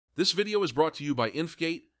This video is brought to you by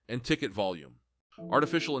InvGate and Ticket Volume.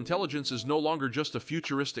 Artificial intelligence is no longer just a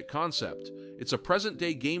futuristic concept, it's a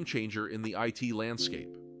present-day game-changer in the IT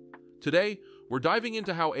landscape. Today, we're diving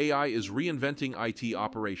into how AI is reinventing IT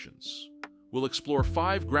operations. We'll explore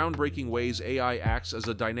 5 groundbreaking ways AI acts as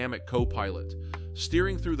a dynamic co-pilot,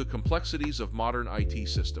 steering through the complexities of modern IT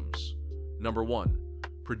systems. Number 1.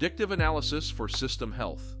 Predictive analysis for system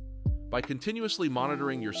health. By continuously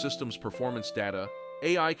monitoring your system's performance data,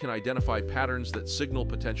 AI can identify patterns that signal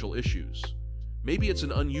potential issues. Maybe it's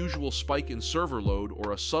an unusual spike in server load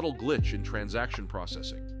or a subtle glitch in transaction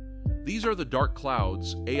processing. These are the dark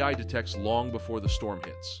clouds AI detects long before the storm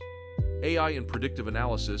hits. AI in predictive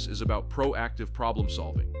analysis is about proactive problem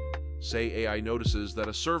solving. Say AI notices that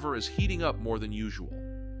a server is heating up more than usual.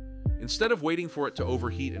 Instead of waiting for it to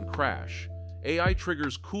overheat and crash, AI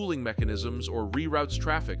triggers cooling mechanisms or reroutes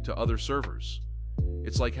traffic to other servers.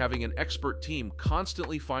 It's like having an expert team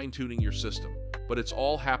constantly fine-tuning your system, but it's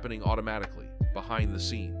all happening automatically, behind the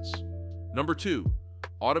scenes. Number 2.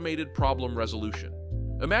 Automated problem resolution.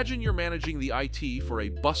 Imagine you're managing the IT for a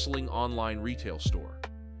bustling online retail store.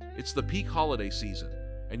 It's the peak holiday season,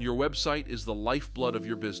 and your website is the lifeblood of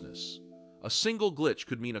your business. A single glitch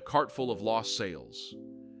could mean a cart full of lost sales.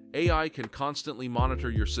 AI can constantly monitor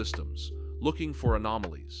your systems, looking for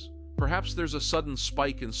anomalies. Perhaps there's a sudden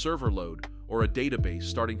spike in server load or a database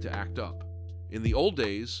starting to act up. In the old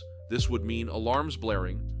days, this would mean alarms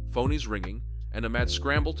blaring, phonies ringing, and a mad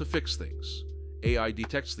scramble to fix things. AI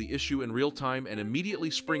detects the issue in real time and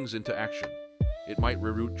immediately springs into action. It might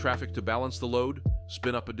reroute traffic to balance the load,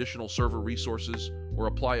 spin up additional server resources, or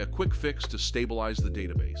apply a quick fix to stabilize the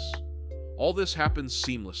database. All this happens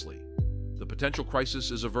seamlessly. The potential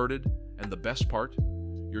crisis is averted, and the best part?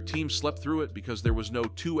 Your team slept through it because there was no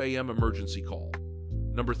 2 a.m. emergency call.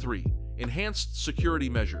 Number 3. Enhanced security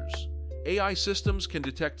measures. AI systems can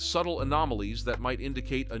detect subtle anomalies that might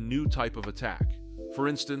indicate a new type of attack. For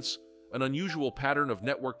instance, an unusual pattern of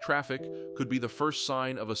network traffic could be the first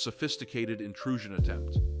sign of a sophisticated intrusion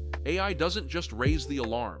attempt. AI doesn't just raise the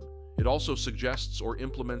alarm, it also suggests or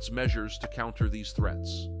implements measures to counter these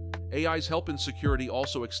threats. AI's help in security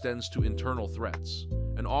also extends to internal threats,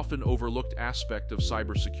 an often overlooked aspect of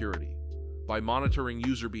cybersecurity. By monitoring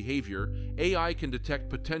user behavior, AI can detect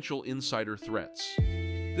potential insider threats.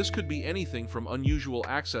 This could be anything from unusual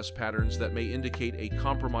access patterns that may indicate a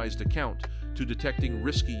compromised account to detecting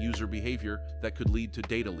risky user behavior that could lead to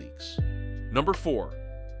data leaks. Number 4.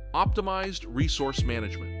 Optimized resource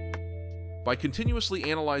management. By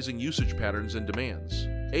continuously analyzing usage patterns and demands,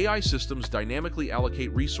 AI systems dynamically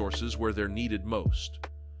allocate resources where they're needed most.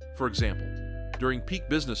 For example, during peak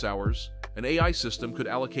business hours, an AI system could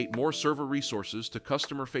allocate more server resources to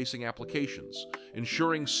customer-facing applications,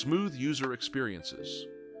 ensuring smooth user experiences.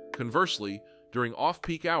 Conversely, during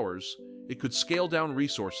off-peak hours, it could scale down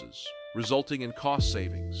resources, resulting in cost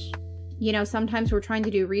savings. Sometimes we're trying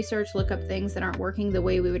to do research, look up things that aren't working the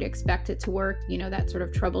way we would expect it to work. That sort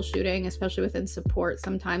of troubleshooting, especially within support.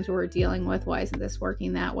 Sometimes we're dealing with, why isn't this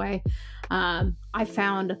working that way? I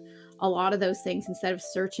found a lot of those things, instead of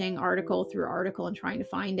searching article through article and trying to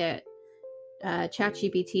find it,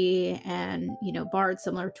 ChatGPT and Bard,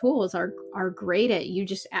 similar tools are great at, you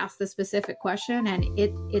just ask the specific question and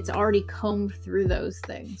it's already combed through those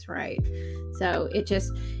things, right? So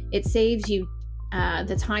it saves you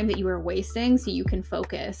the time that you were wasting, so you can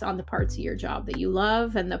focus on the parts of your job that you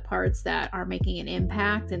love and the parts that are making an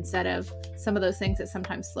impact, instead of some of those things that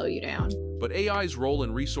sometimes slow you down. But AI's role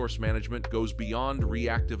in resource management goes beyond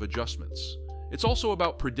reactive adjustments. It's also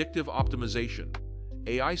about predictive optimization.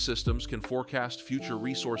 AI systems can forecast future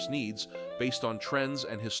resource needs based on trends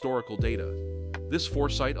and historical data. This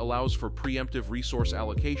foresight allows for preemptive resource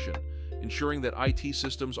allocation, ensuring that IT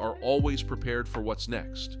systems are always prepared for what's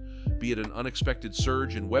next, be it an unexpected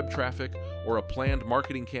surge in web traffic or a planned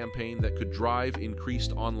marketing campaign that could drive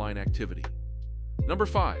increased online activity. Number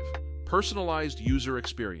 5. Personalized user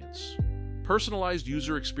experience. Personalized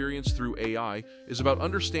user experience through AI is about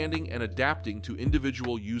understanding and adapting to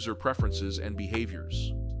individual user preferences and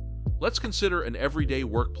behaviors. Let's consider an everyday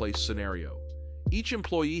workplace scenario. Each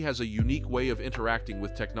employee has a unique way of interacting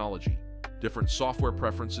with technology, different software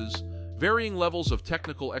preferences, varying levels of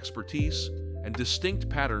technical expertise, and distinct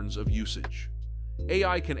patterns of usage.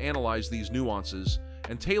 AI can analyze these nuances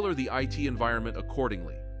and tailor the IT environment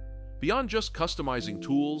accordingly. Beyond just customizing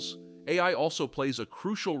tools, AI also plays a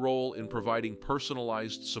crucial role in providing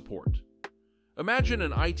personalized support. Imagine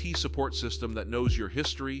an IT support system that knows your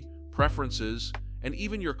history, preferences, and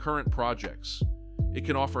even your current projects. It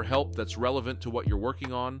can offer help that's relevant to what you're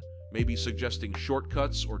working on, maybe suggesting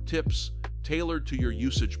shortcuts or tips tailored to your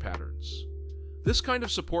usage patterns. This kind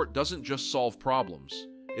of support doesn't just solve problems,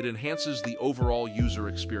 it enhances the overall user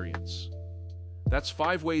experience. That's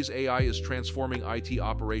 5 ways AI is transforming IT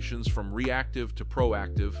operations from reactive to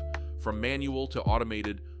proactive, from manual to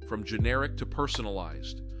automated, from generic to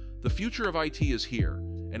personalized. The future of IT is here,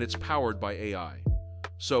 and it's powered by AI.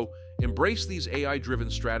 So, embrace these AI-driven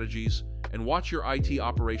strategies and watch your IT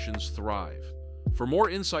operations thrive. For more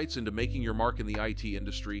insights into making your mark in the IT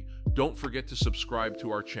industry, don't forget to subscribe to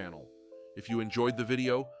our channel. If you enjoyed the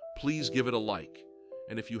video, please give it a like.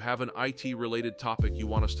 And if you have an IT-related topic you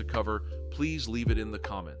want us to cover, please leave it in the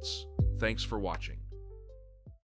comments. Thanks for watching.